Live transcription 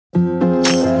Sing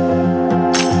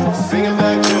it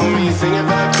back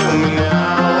to me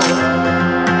now.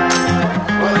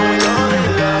 Why don't we call it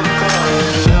love?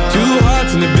 2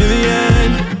 hearts in a billion,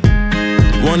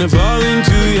 wanna fall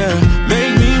into ya,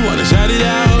 make me wanna shout it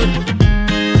out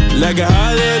like a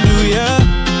hallelujah.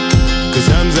 Cause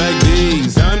times like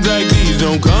these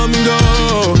don't come and go.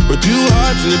 But 2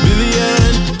 hearts in a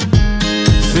billion,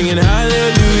 singing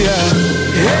hallelujah.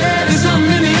 Hey, there's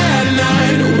something in the air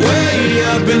tonight, way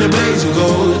up in the blaze of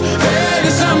gold. Hey,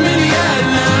 there's something in the air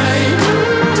tonight.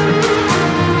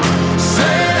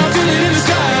 Say I feel it in the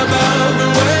sky above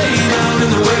and way down in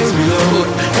the waves below.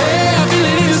 Hey, I feel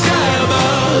it in the sky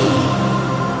above.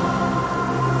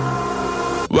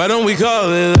 Why don't we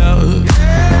call it love?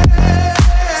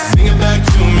 Sing it back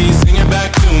to me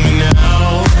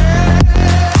now.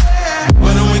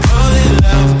 Why don't we call it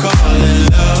love, call it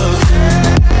love?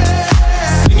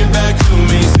 Sing it back to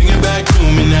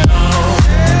me now.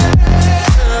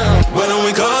 Why don't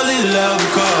we call it love,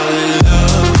 call it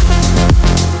love?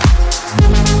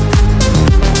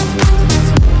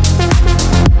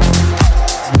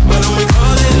 Why don't we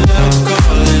call it love,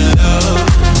 call it love?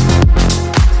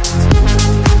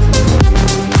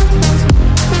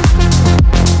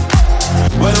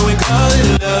 Why don't we call it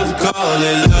love, call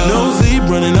it love? No sleep,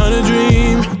 running on a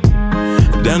dream,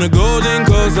 down the golden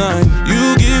coastline.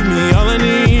 You give me all I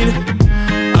need.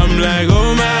 I'm like,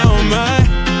 oh my.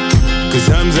 Cause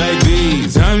times like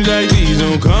these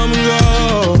don't come and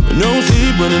go. No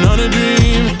sleep, running on a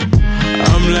dream.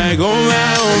 I'm like, oh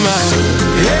my.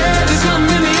 Yeah, there's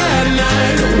something in the air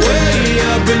tonight, way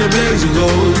up in the blaze of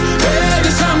gold. Yeah,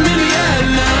 there's something in the air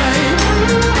tonight.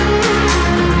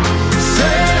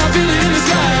 Say I feel it in the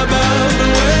sky above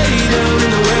and way down in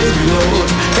the waves below.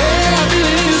 Hey, I feel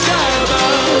it in the sky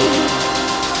above.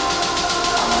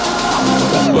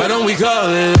 Why don't we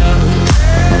call it love?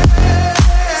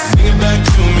 Sing it back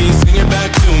to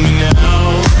me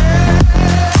now.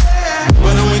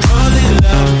 Why don't we call it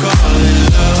love, call it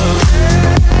love?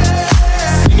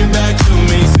 Sing it back to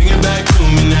me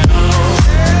now.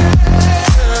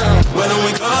 Why don't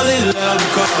we call it love,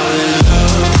 call it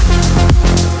love?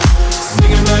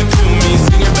 Sing it back to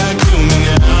me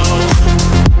now.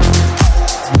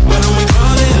 Why don't we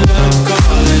call it love,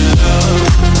 call it love?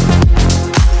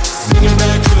 Sing it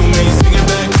back to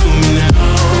me now.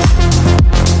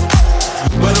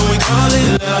 Why don't we call it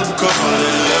love, call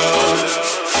it love?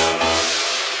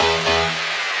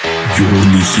 You're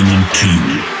listening to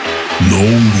No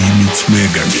Limits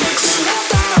Megamix.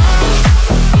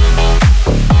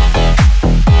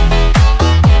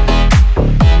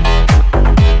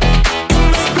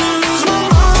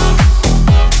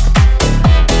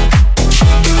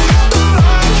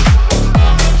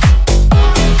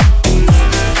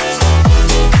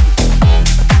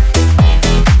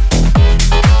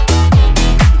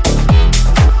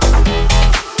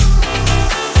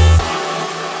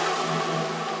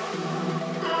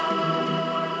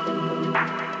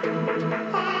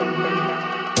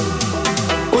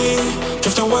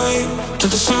 To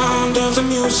the sound of the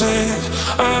music,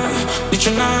 I need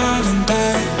you night and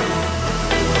day.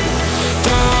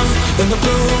 Down in the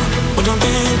blue, we don't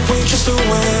think we just do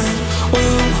it.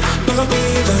 We'll never be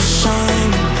the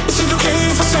same. Is it okay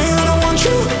if I say that I want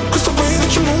you? Cause the way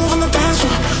that you move on the dance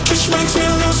floor just makes me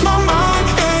lose my mind.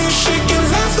 Yeah, you shake it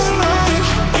left and right.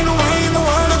 Ain't no way in the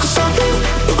world I can stop you.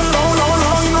 You go low, low,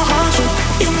 low, you know how to.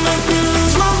 You make me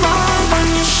lose my mind when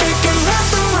you shake it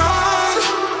left and right.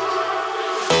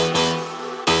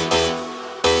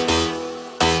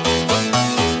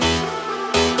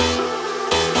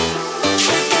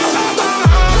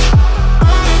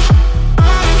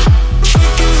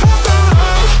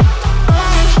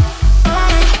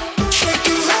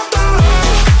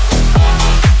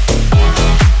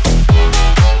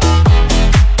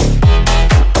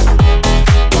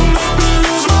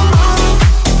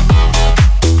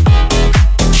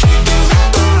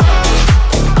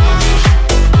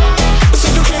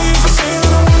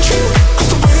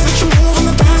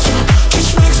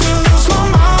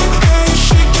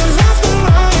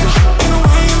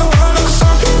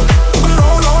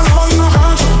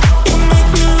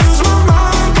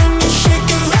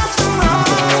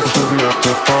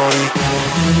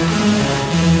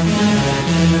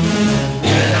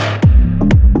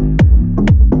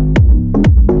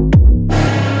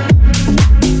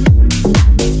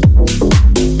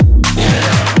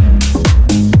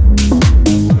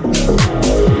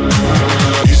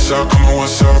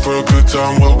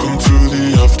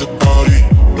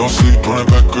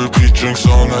 drinks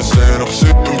all night, stand up,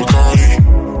 sipping Bacardi.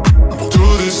 We'll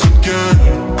do this again,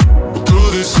 we'll do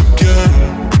this again.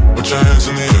 Put your hands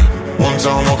in the air, one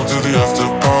time, welcome to the after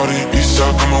party.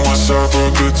 west side for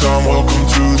a good time, welcome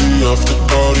to the after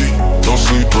party. No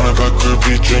sleep, running back,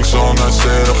 repeat drinks all night,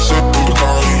 staying up, sipping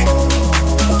Bacardi.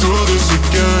 Do this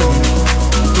again,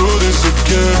 do this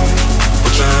again.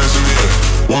 Put your hands in the air.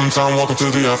 One time, welcome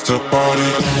to the after party.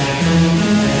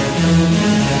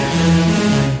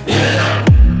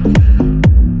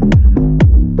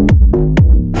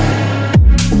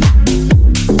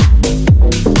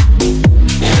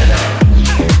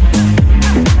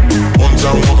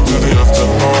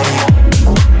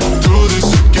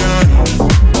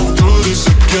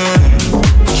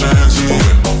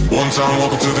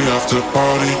 Welcome to the after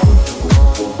party.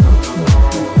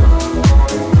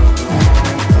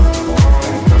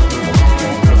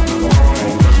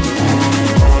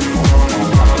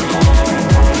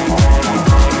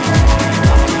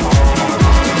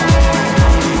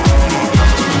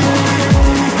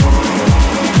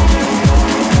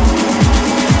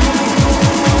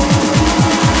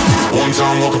 One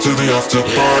time, welcome to the after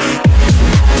party.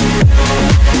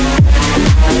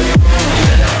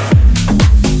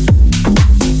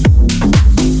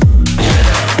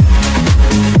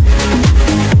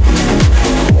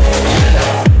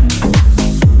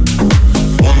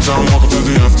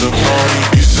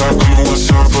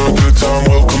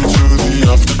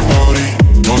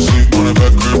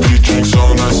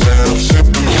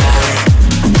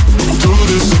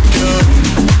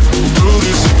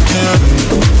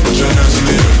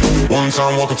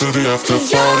 Welcome to the after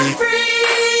party. You're free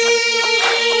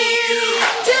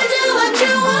to do what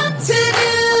you want to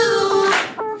do.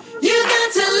 You got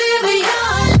to live it your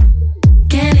life.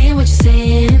 Can't hear what you're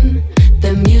saying.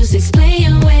 The music's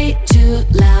playing way too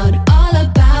loud. All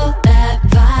about that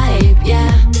vibe,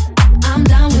 yeah. I'm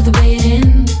down with the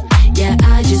waiting. Yeah,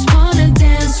 I just wanna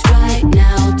dance right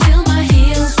now till my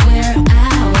heels wear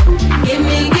out. Give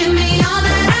me all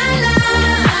that I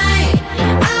like.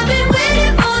 I've been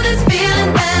waiting for this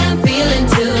feeling that I'm feeling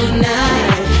tonight.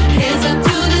 Hands up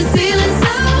to the ceiling,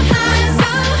 so high,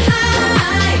 so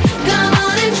high. Come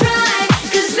on and try,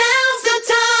 'cause now's the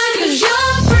time. 'Cause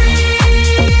you're free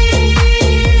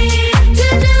to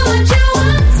do what you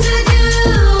want to do.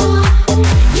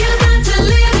 You got to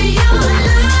live your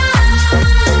life.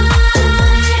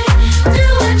 Do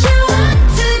what you want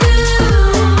to do.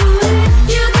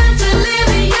 You got to live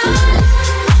your life.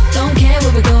 Don't care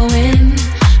where we're going.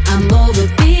 I'm over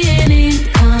being in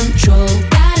control.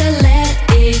 Gotta let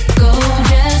it go.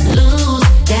 Just lose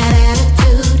that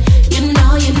attitude. You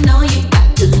know you got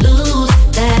to lose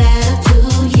that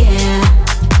attitude, yeah.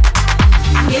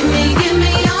 Give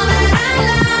me all that I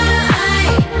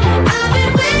like. I've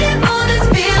been waiting for this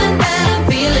feeling that I'm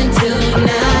feeling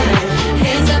tonight.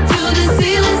 Hands up to the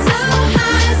ceiling, so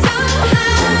high, so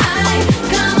high.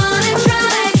 Come on and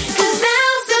try, 'cause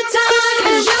now's the time.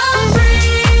 'Cause you're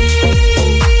free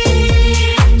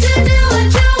to do what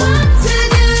you want to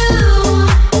do.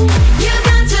 You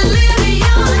got to live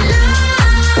your life.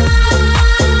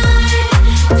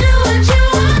 Do what you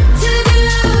want to do.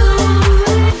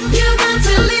 You got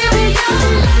to live your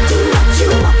life. Do what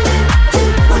you want. Do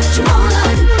what you wanna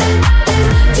do.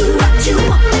 Do what you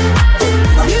want. Do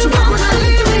what you wanna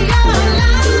live your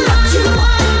life. Do what you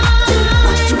want. Do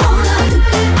what you wanna do.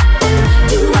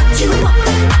 Do what you want.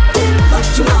 Do what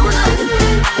you wanna do.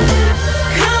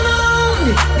 Come on,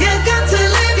 you got to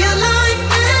live your life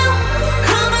now.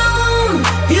 Come on,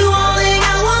 you only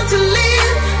got one to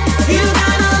live. You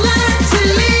gotta learn to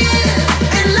live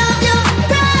and love your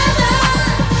brother.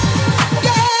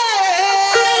 Yeah,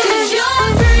 'cause you're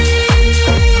free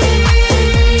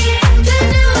to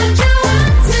do what you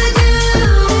want to do.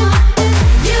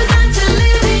 You got to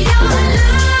live your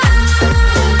life.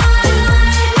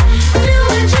 Do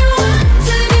what you want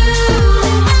to do.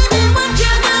 Baby, what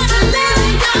you got to live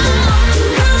your life.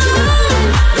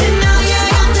 You know you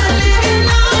got to live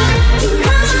your life.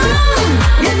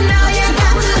 You know you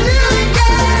got to do it,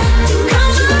 yeah.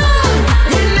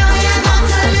 You know you got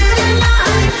to live your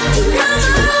life.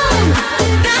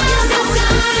 Now's the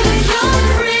time. You're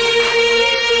free.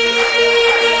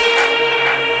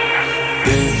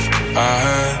 If I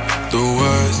had the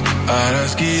words, I'd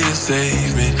ask you to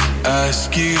save me. Ask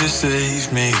you to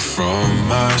save me from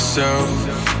myself.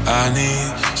 I need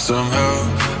some help.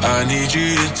 I need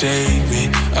you to take me.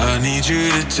 I need you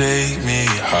to take me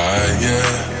higher.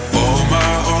 All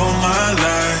my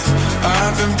life,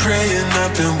 I've been praying,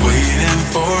 I've been waiting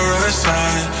for a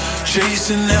sign.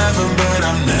 Chasing heaven, but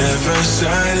I'm never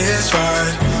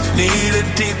satisfied. Need a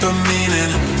deeper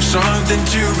meaning, something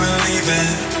to believe in.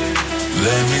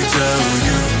 Let me tell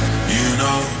you, you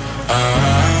know, I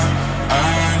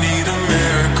need a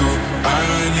miracle. I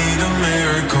need a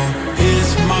miracle.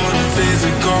 It's more than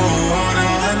physical. What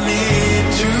I need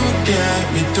to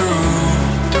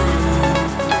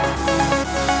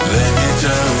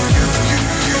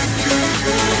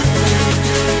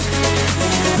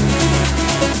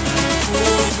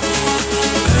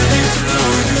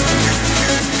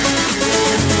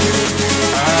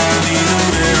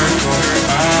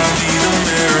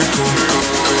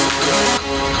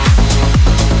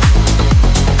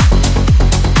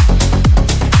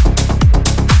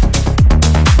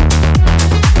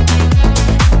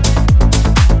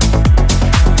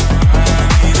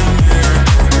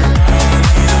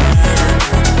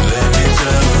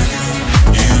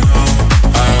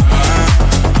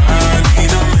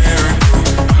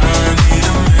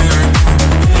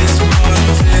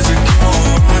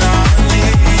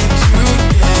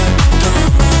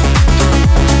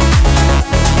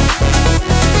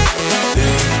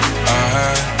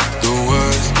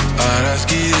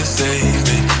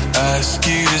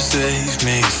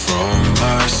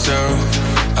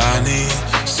need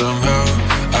some help.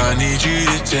 I need you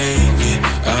to take me,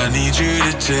 I need you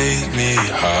to take me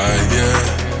higher.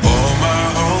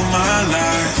 All my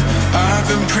life, I've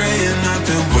been praying, I've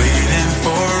been waiting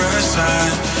for a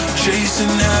sign. Chasing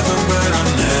heaven, but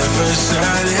I'm never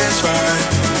satisfied.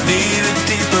 Need a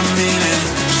deeper meaning,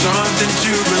 something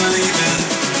to believe in.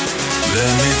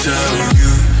 Let me tell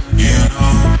you, you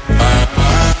know,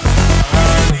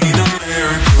 I need a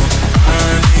miracle, I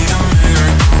need a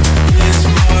miracle. It's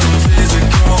more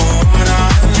physical, what I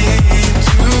need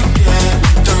to get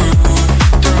through.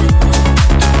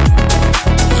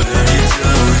 Let me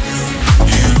tell you,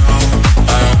 you know,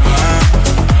 I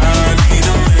need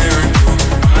a miracle,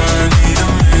 I need a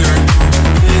miracle.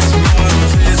 It's more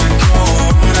physical,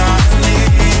 what I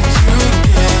need to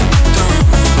get through.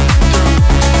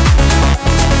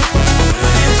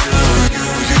 Let me tell you,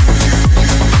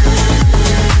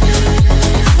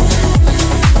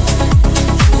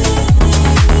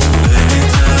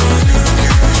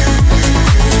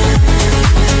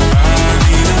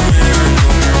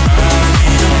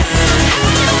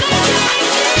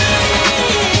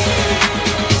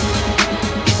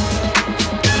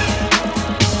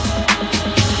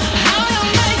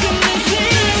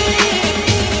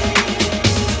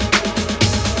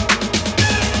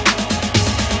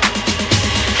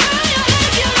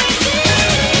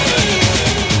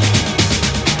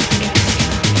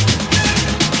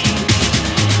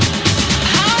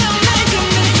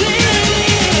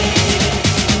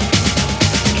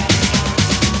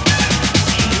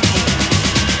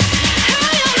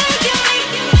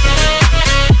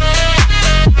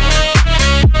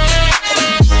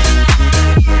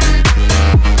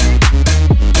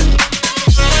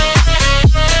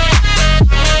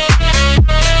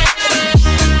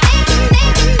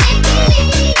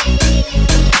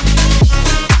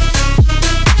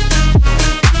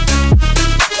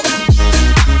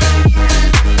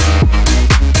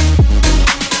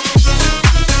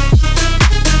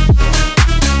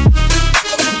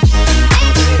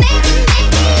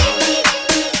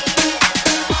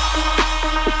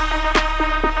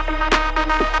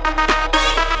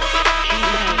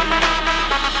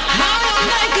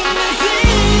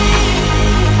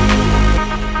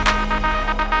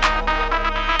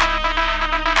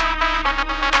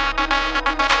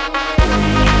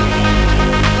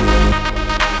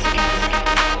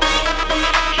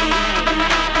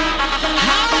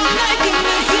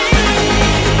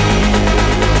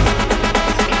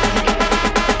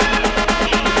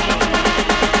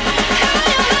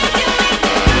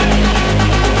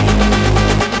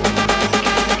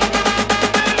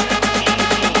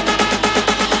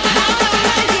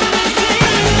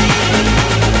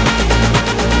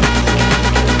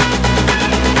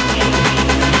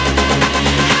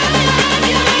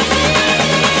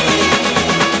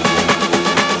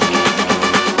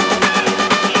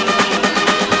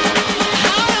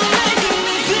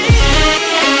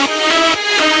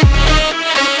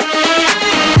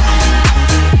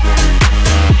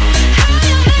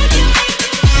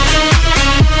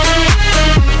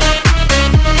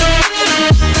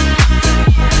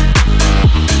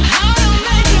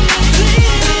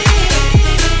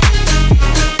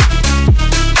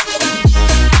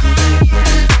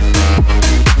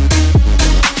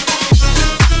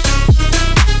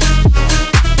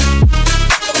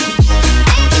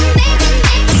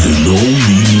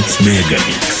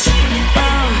 Megamix.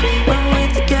 When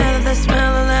we're together, the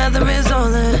smell of leather is all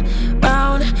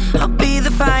around. I'll be the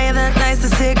fire that lights the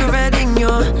cigarette in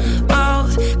your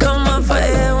mouth. Come on for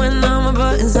air when all my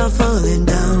buttons are falling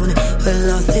down. We're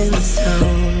lost in the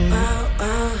sound.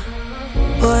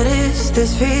 What is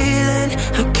this feeling?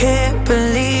 I can't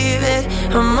believe it.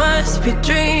 I must be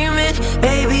dreaming.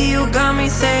 Baby, you got me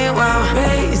saying wow.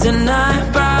 Raise an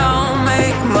eyebrow,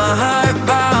 make my heart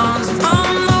bounce. From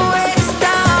the waist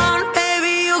down,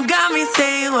 baby, you got me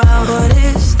saying wow. What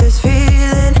is this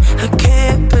feeling? I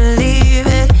can't believe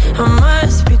it. I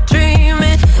must be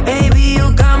dreaming. Baby,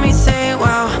 you got me saying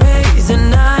wow. Raise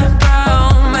an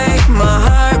eyebrow, make my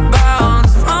heart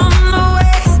bounce. From the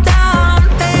waist down,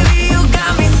 baby, you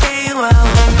got me saying wow.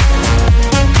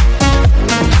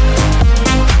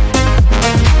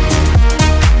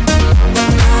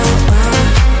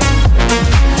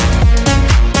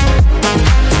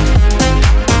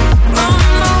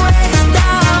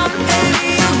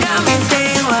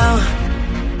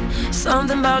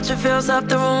 Something about you fills up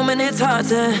the room and it's hard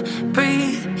to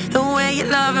breathe. The way you're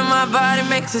loving my body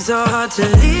makes it so hard to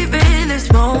leave in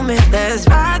this moment. Let's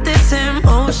ride this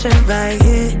emotion right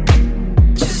here,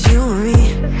 just you and me.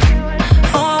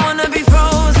 Oh, I wanna be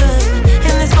frozen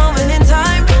in this moment in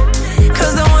time,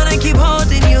 'cause I wanna keep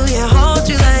holding you, yeah, hold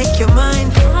you like you're mine.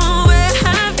 Oh,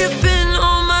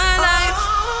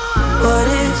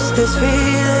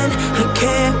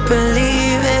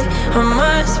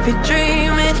 must be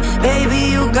dreaming.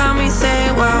 Baby, you got me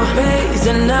saying wow. Raise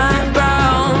an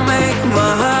eyebrow, make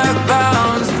my heart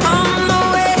bounce. From the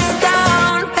waist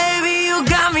down, baby, you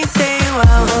got me saying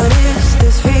wow. What is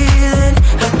this feeling?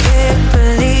 I can't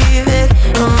believe it.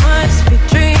 I must be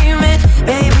dreaming.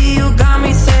 Baby, you got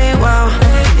me saying wow.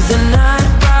 Raise an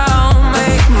eyebrow,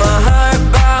 make my heart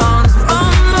bounce.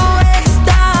 From the waist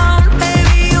down,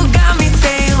 baby, you got me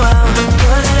saying wow.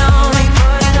 Put it on me,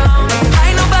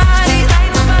 like nobody.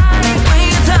 When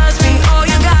you touch me, oh,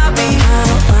 you got me.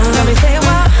 Got me saying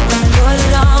wow. Put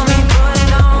it on me,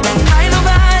 like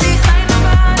nobody.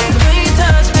 When you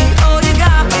touch me, oh, you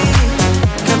got me.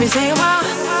 Got me saying wow.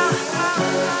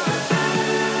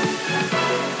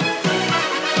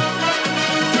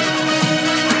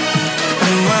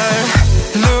 My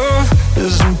love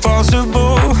is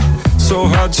impossible, so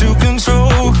hard to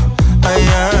control.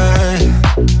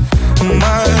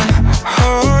 My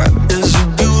heart is a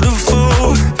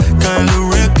beautiful kind of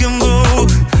wrecking ball.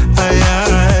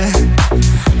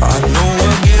 I know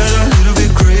I get a little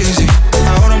bit crazy,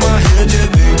 out of my head, yeah,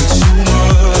 baby, too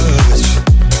much.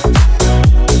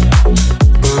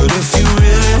 But if you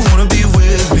really wanna be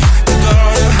with me, you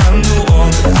gotta handle all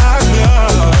that I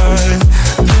got.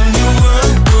 Can you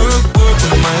work with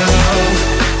my love?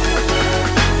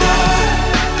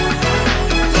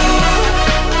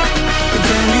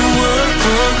 Can you work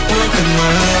with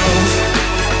my love?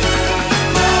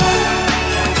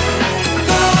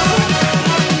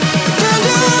 Can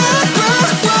you work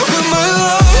with my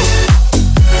love?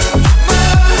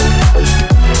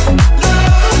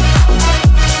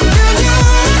 Can you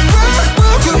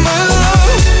work with my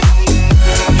love?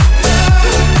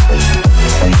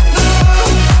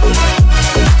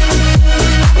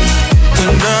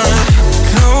 And I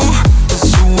know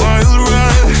it's a wild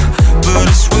ride, but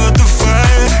it's worth the fight.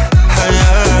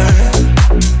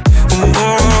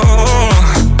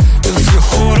 If you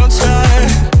hold on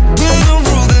tight, we gon'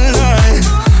 rule the night.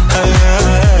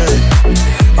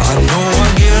 I know I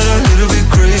get a little bit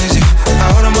crazy,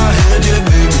 out of my head, yeah,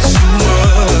 baby, too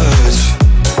much.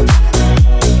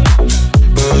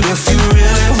 But if you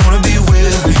really wanna be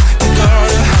with me, you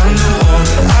gotta handle all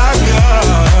that I got.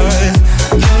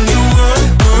 Can you work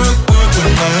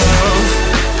with my love?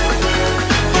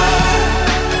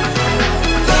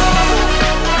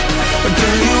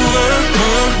 Can you work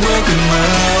with my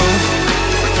love?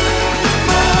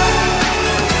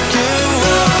 Can you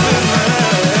work with my love?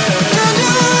 Can you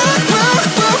work with my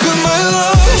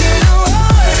love?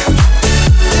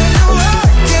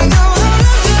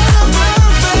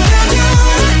 Can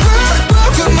you work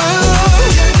with my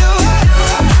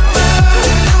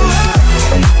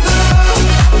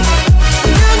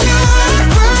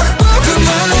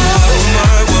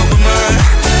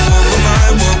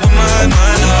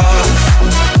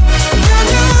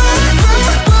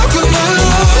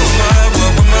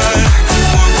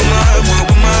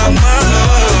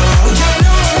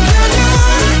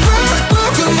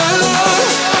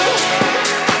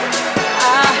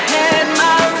I had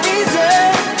my reason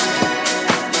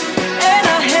and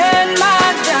I had my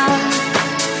doubts.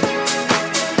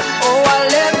 Oh, I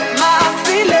left my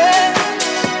feelings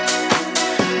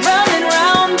running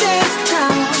round this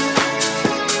town.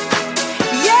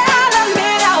 Yeah, I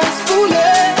admit I was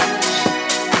foolish,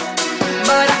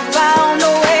 but I found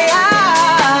a way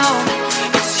out.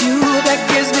 It's you that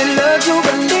gives me love to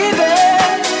believe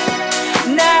it.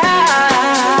 Now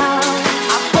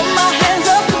I put my hands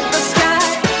up to the sky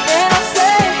and I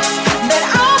say that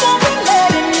I won't be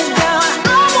letting you down.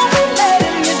 I won't be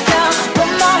letting you down. Put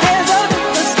my hands up to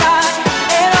the sky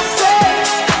and I say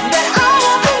that I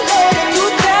won't be letting you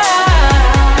down.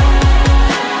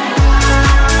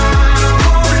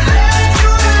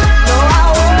 No, I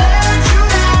won't let you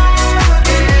down.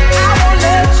 I won't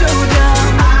let you down.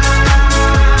 No,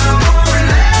 I won't.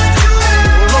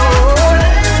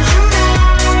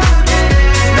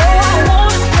 No, I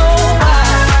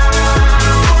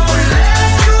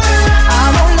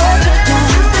won't let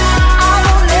you down. I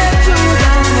won't let you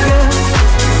down.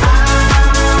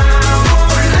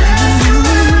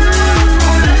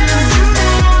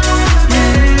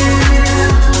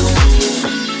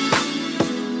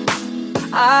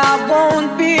 I won't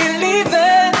be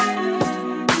leaving.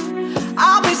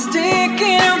 I'll be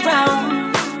sticking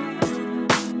around.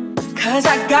 'Cause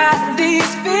I got these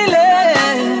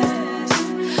feelings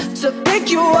to pick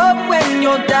you up when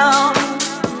you're down.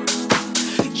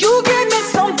 You gave me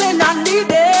something I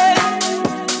needed,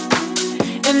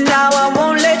 and now I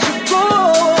won't let you go.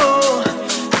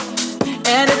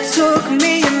 And it took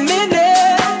me a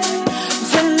minute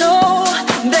to know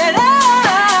that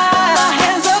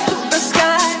hands up to the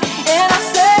sky, and I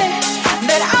say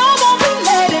that I won't be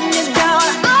letting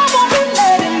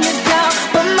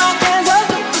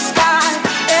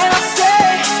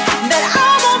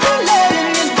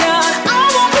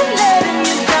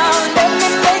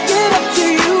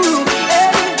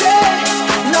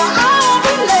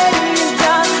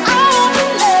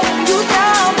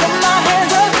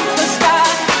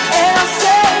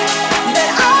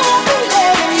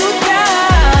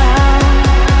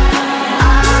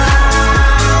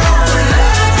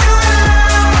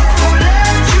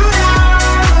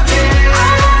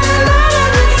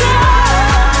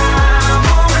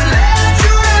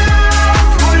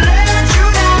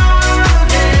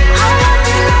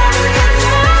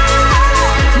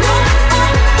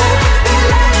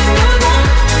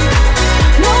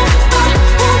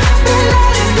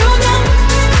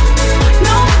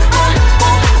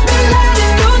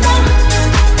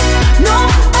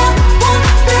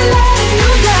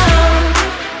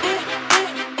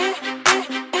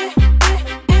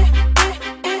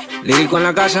Lirico en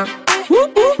la casa.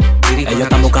 Ellos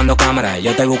están buscando cámaras, yo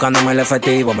estoy buscándome el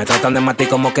efectivo. Me tratan de matar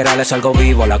como quiera, les salgo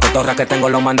vivo. La cotorra que tengo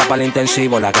lo manda para el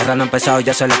intensivo. La guerra no ha empezado y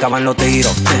ya se le acaban los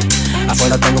tiros.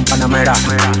 Afuera tengo un panamera.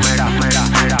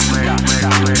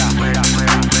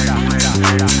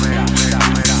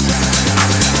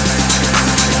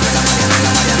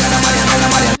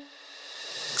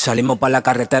 Salimos para la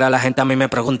carretera, la gente a mí me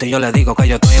pregunta y yo le digo que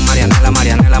yo estoy en Marianela,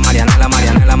 Marianela, Marianela,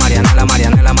 Marianela, Marianela,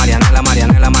 Marianela, Marianela,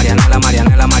 Marianela, Marianela, Marianela,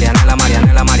 Marianela,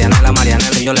 Marianela, Marianela,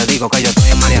 Marianela, y yo le digo que yo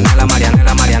estoy en Marianela,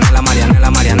 Marianela, Marianela,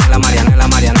 Marianela, Marianela, Marianela, Marianela,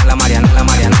 Marianela, Marianela,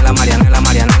 Marianela,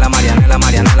 Marianela, Marianela,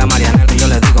 Marianela, Marianela, y yo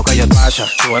le digo que yo pasa,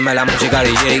 súbeme la música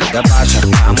DJ, ¿qué pasa?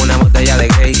 Dame una botella de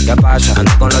gay, ¿qué pasa?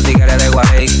 Ando con los tigres de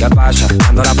Guay, ¿qué pasa?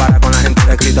 Ando la para con la gente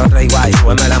de Cristo Rey Guay,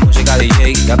 súbeme la música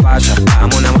DJ, ¿qué pasa?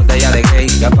 Dame una botella de gay,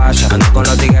 ¿qué pasa? Ando con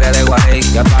los tigres de Guay,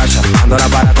 ¿qué pasa? Ando la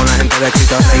para con la gente de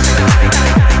Cristo Rey.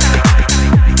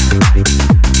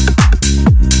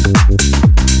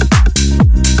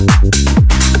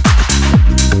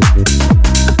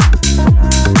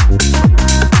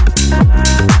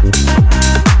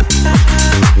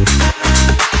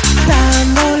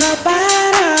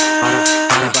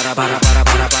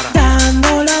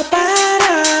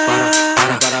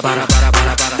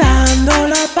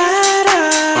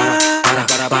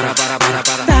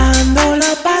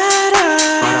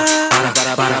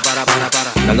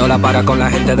 La para con la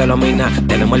gente de los minas.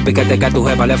 Tenemos el piquete que a tu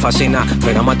jefa le fascina.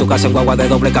 Frenamos a tu casa en guagua de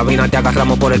doble cabina. Te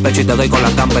agarramos por el pecho y te doy con la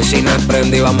campesina.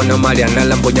 Prendí, vámonos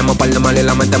Marianela. Empuñamos par de mal y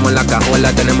la metemos en la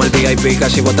cajuela. Tenemos el VIP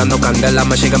casi botando candela.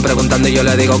 Me siguen preguntando y yo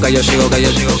le digo que yo sigo, que yo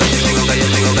sigo, que yo sigo, que yo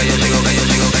sigo, que yo sigo, que yo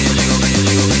sigo, que yo sigo, que yo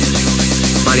sigo, que yo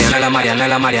sigo. Marianela,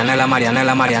 Marianela, Marianela,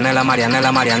 Marianela, Marianela,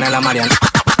 Marianela, Marianela, Marianela.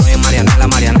 Marianela,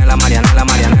 Marianela, Marianela,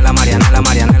 Marianela, Marianela,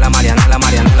 Marianela, Marianela, Marianela,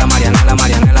 Marianela,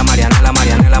 Marianela, Marianela,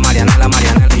 Marianela, Marianela,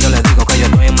 Marianela, y yo les digo que yo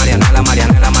estoy en Marianela,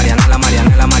 Marianela, Marianela,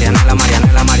 Marianela, Marianela,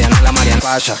 Marianela, Marianela, Marianela.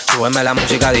 Pasa, súbeme la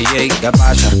música DJ, ¿qué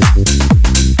pasa?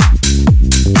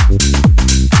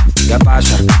 ¿Qué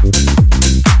pasa?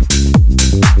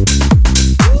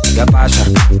 ¿Qué pasa?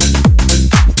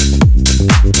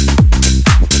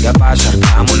 ¿Qué pasa?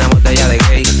 Dame una botella de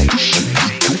gay.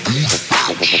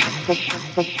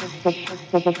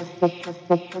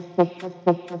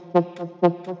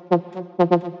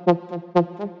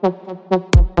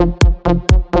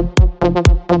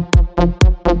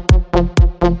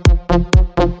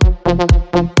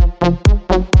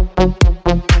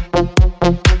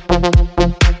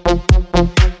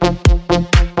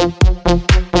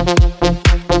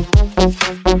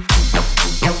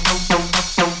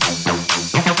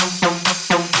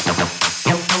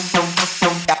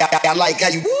 I like how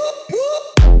you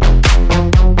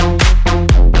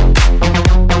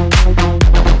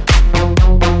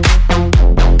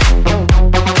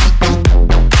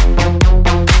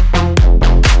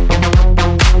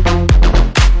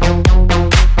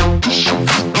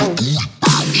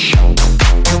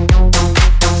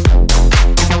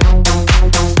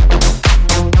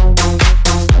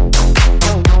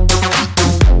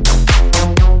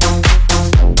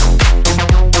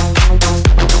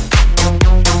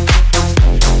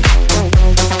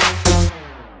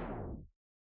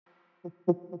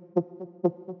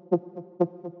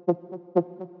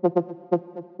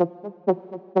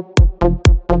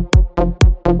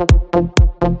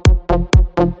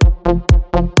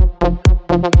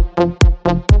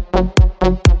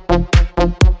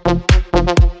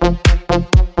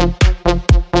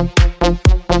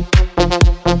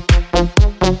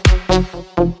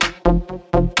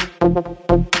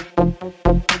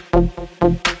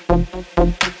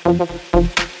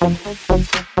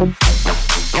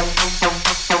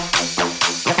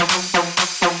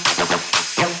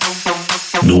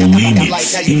No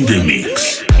Limits in the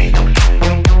Mix.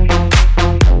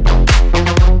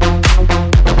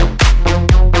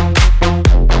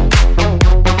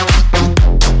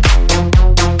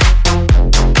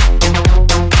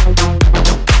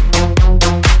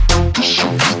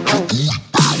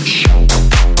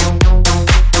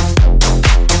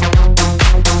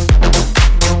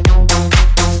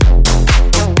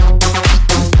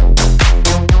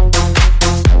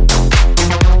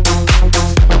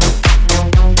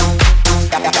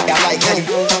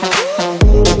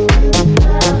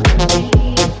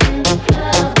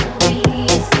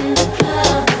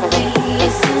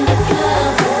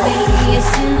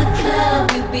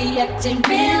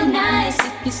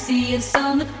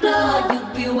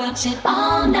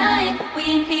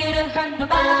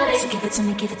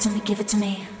 Give it to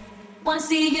me. Wanna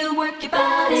see you work your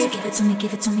body. So give it to me,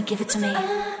 give it to me, give it to me.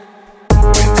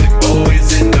 When the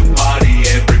boys in the party,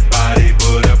 everybody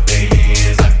put up their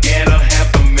hands. I get a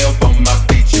half a mil for my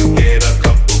feet, you get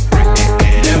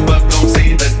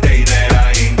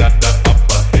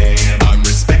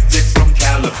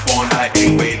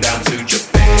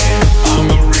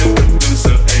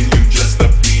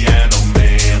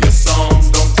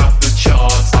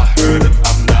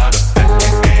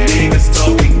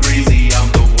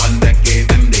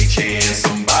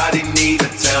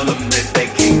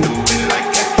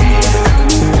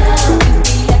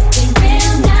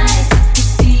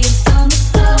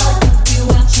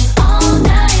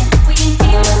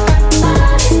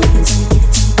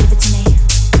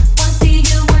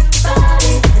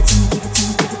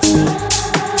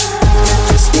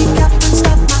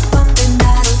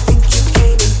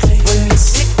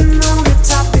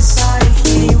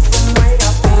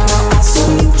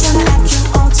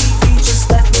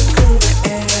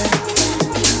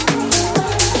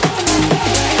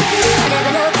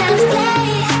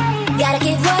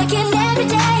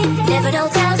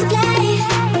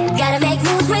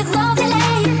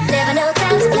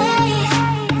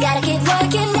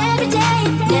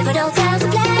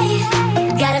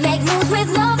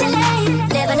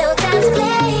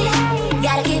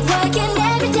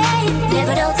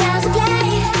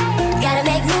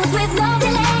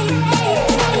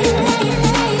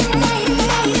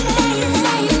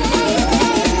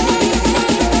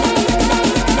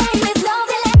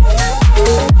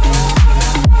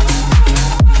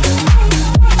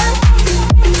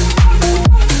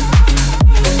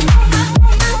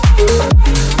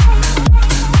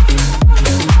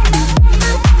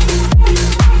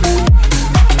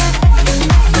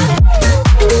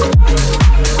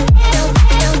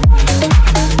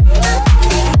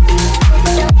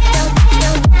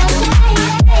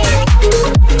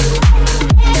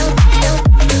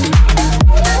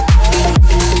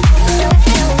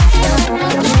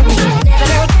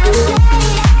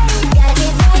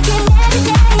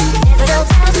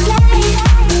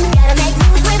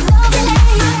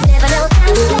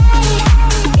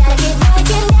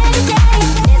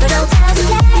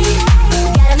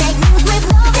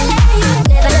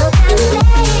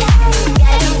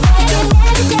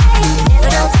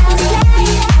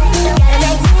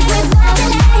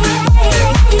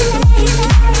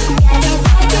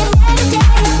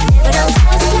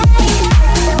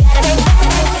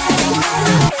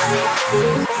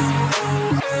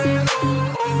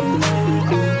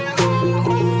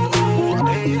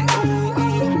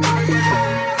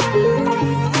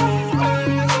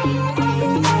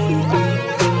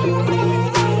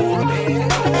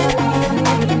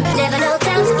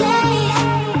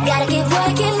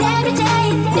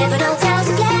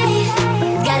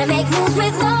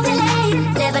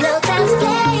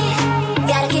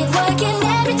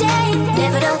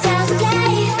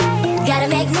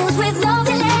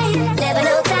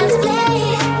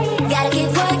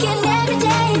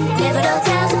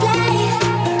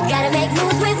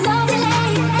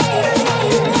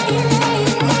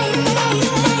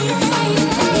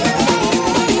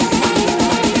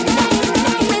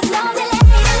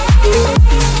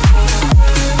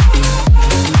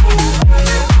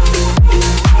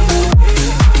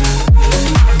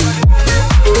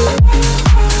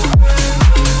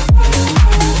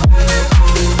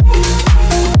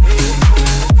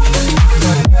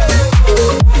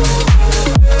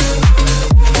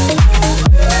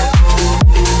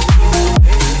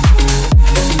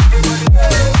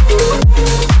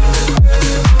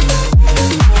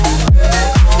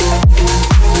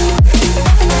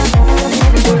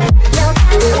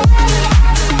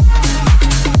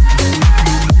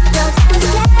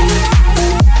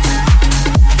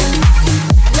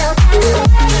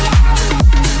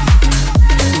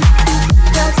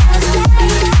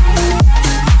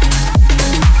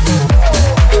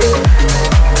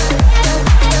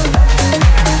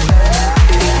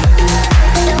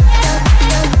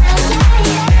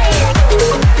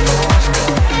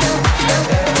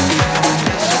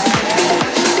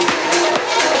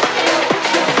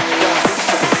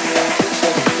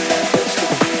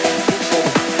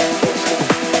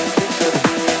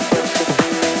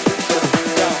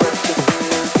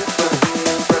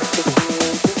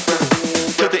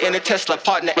Tesla,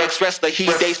 partner ex-wrestler. He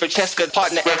dates for Cheska,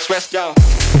 partner ex-wrestler.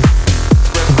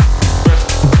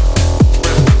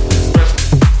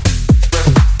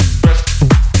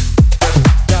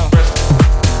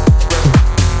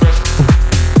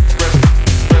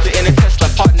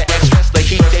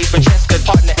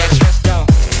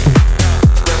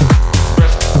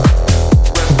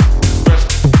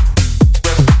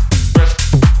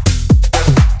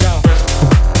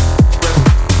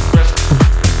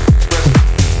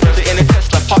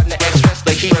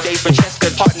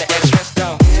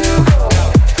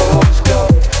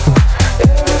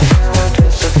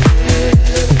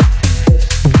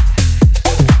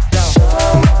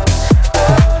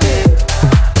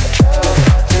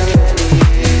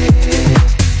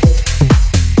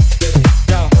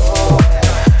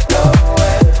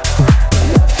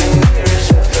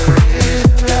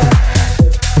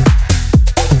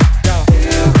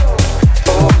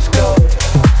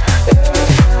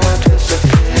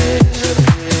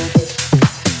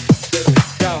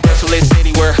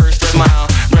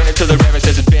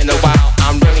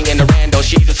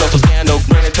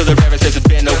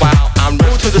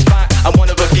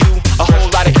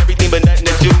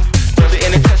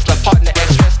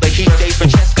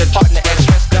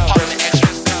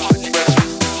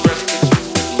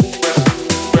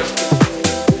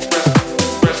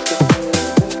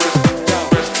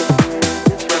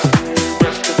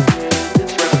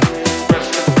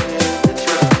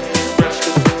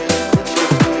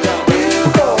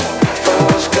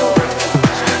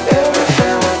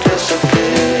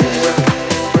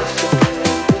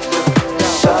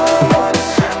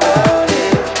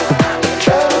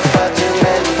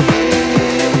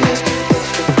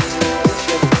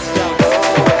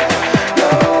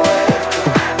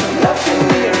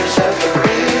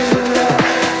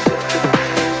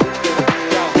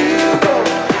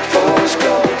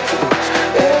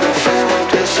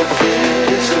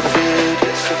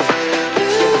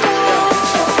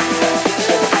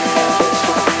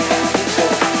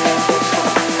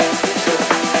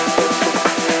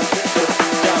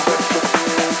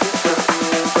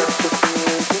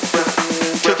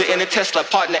 Tesla,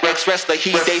 partner ex-wrestler.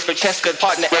 He dates for Cheska,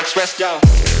 partner ex-wrestler.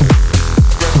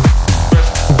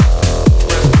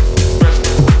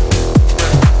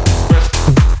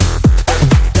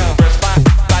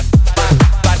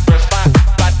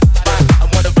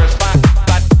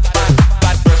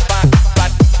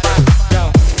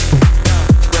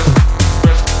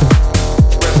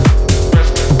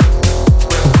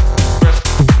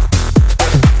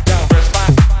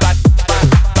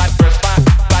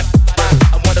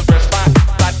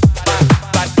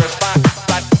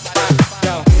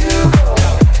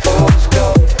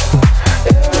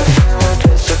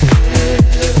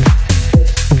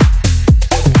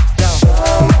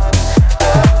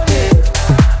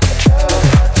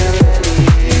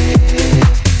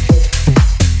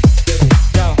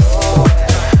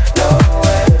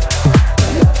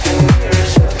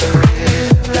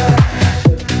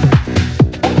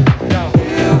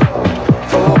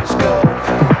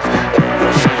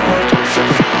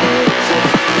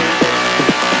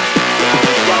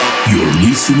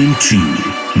 Listening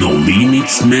to No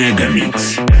Limits Mega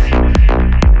Mix.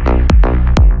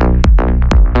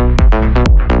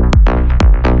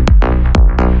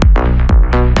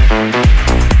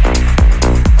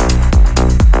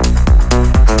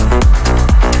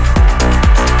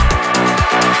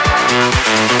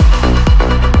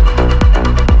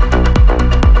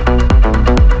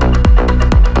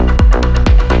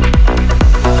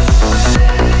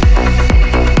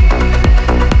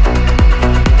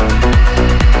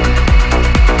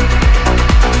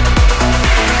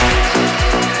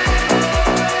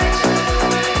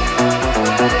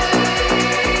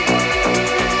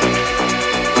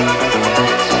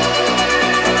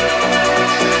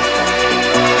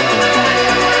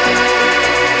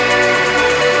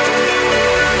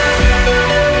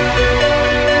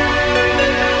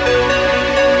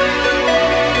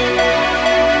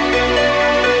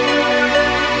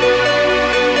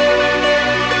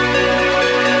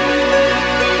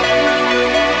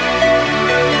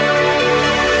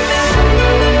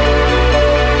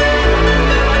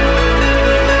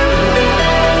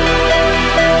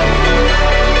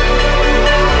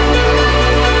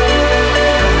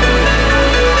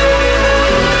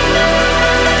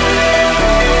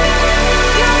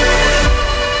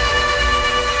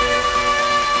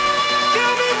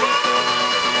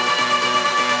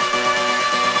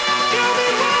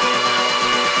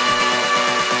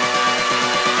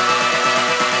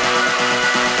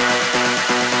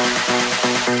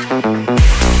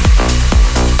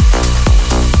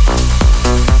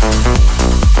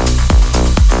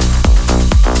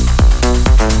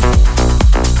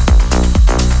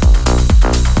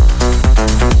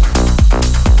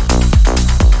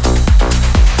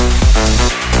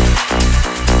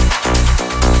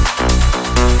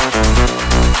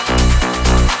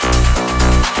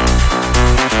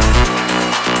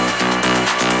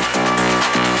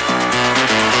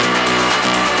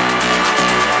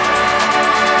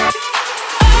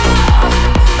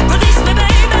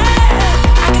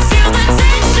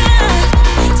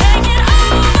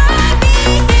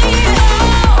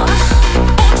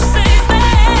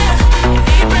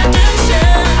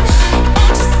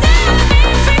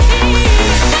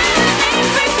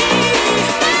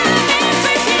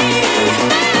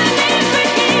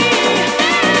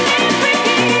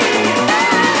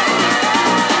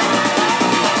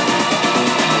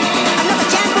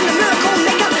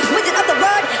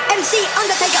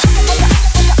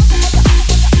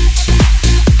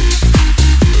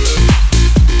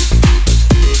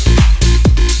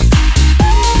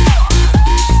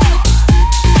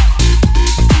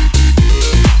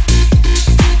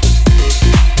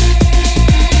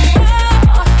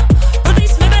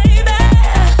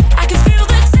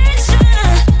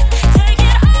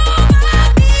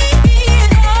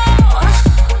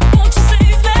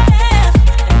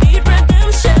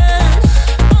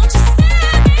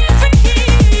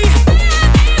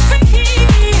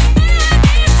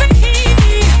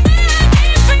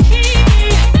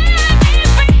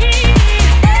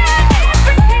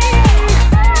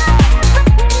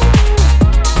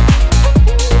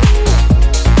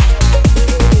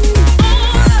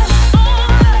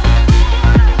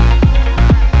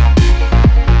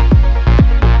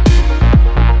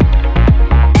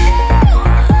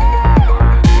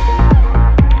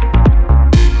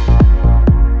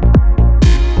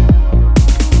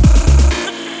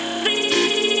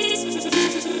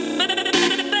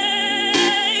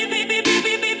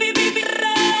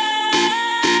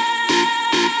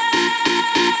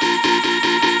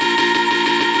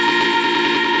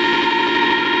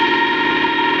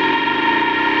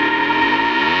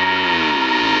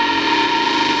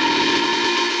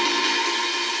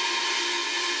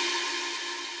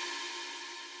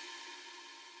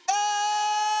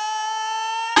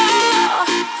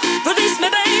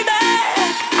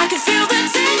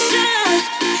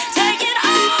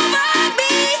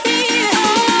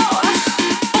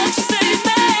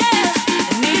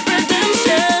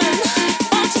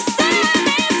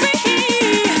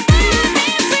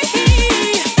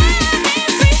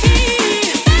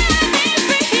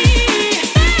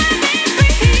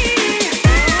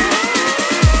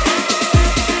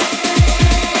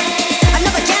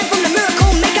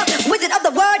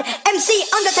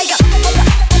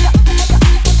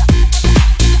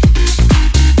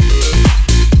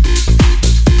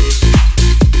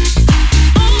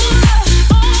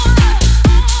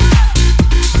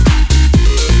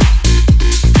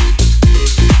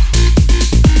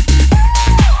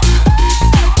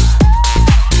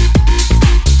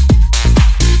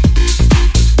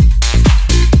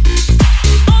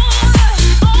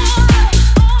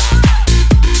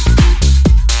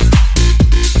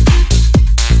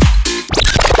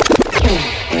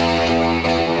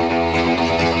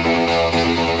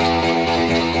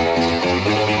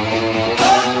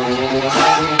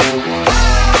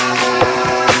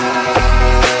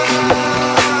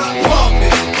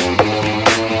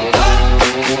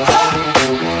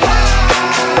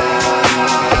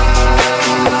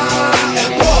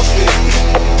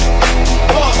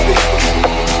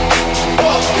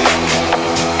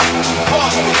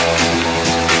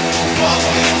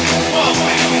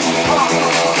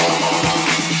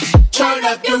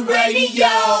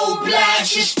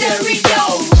 blast your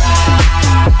stereo.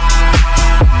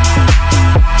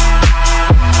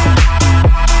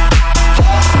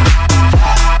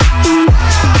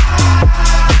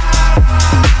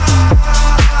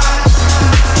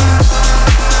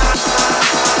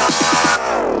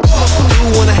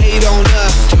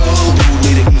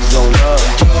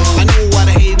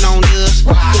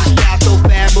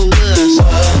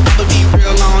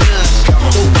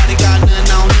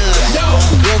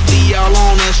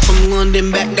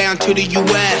 Back down to the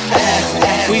US.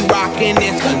 We rockin'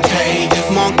 this contagious,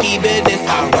 monkey business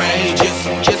outrageous.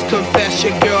 Just confess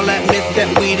your girl admits that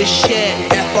we the shit.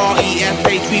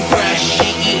 F-R-E-S-H, we fresh.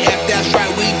 G-E-F, that's right,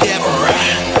 we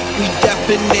different. We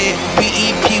definite.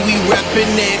 B-E-P, we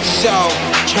reppin' it. So,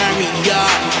 turn me up.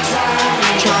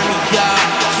 Turn me up.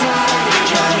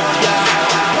 Turn me up.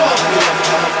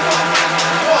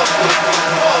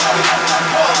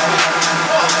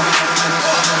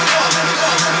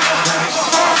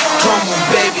 Come on,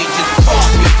 baby, just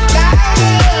pump it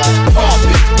louder, pump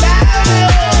it louder,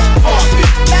 pump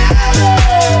it louder,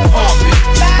 pump it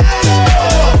louder,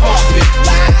 pump it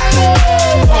louder,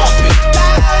 pump it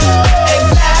louder, and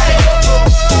louder.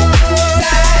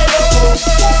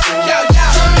 Yo, yo,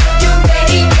 You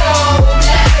ready, go,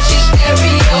 blast your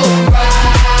stereo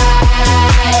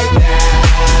right now.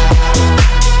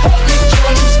 Hold the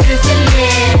joint, I'm sizzling.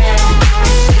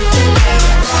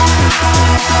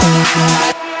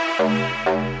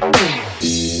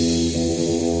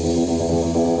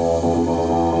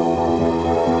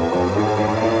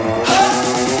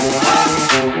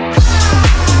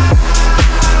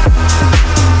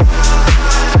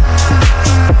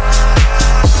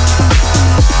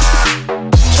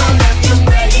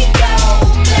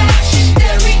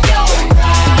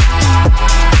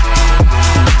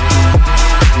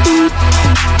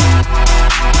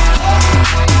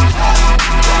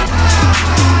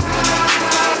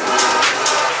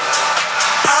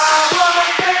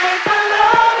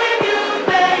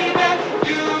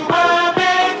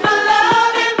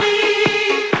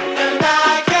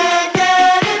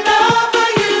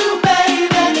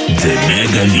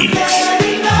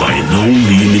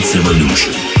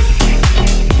 Evolution.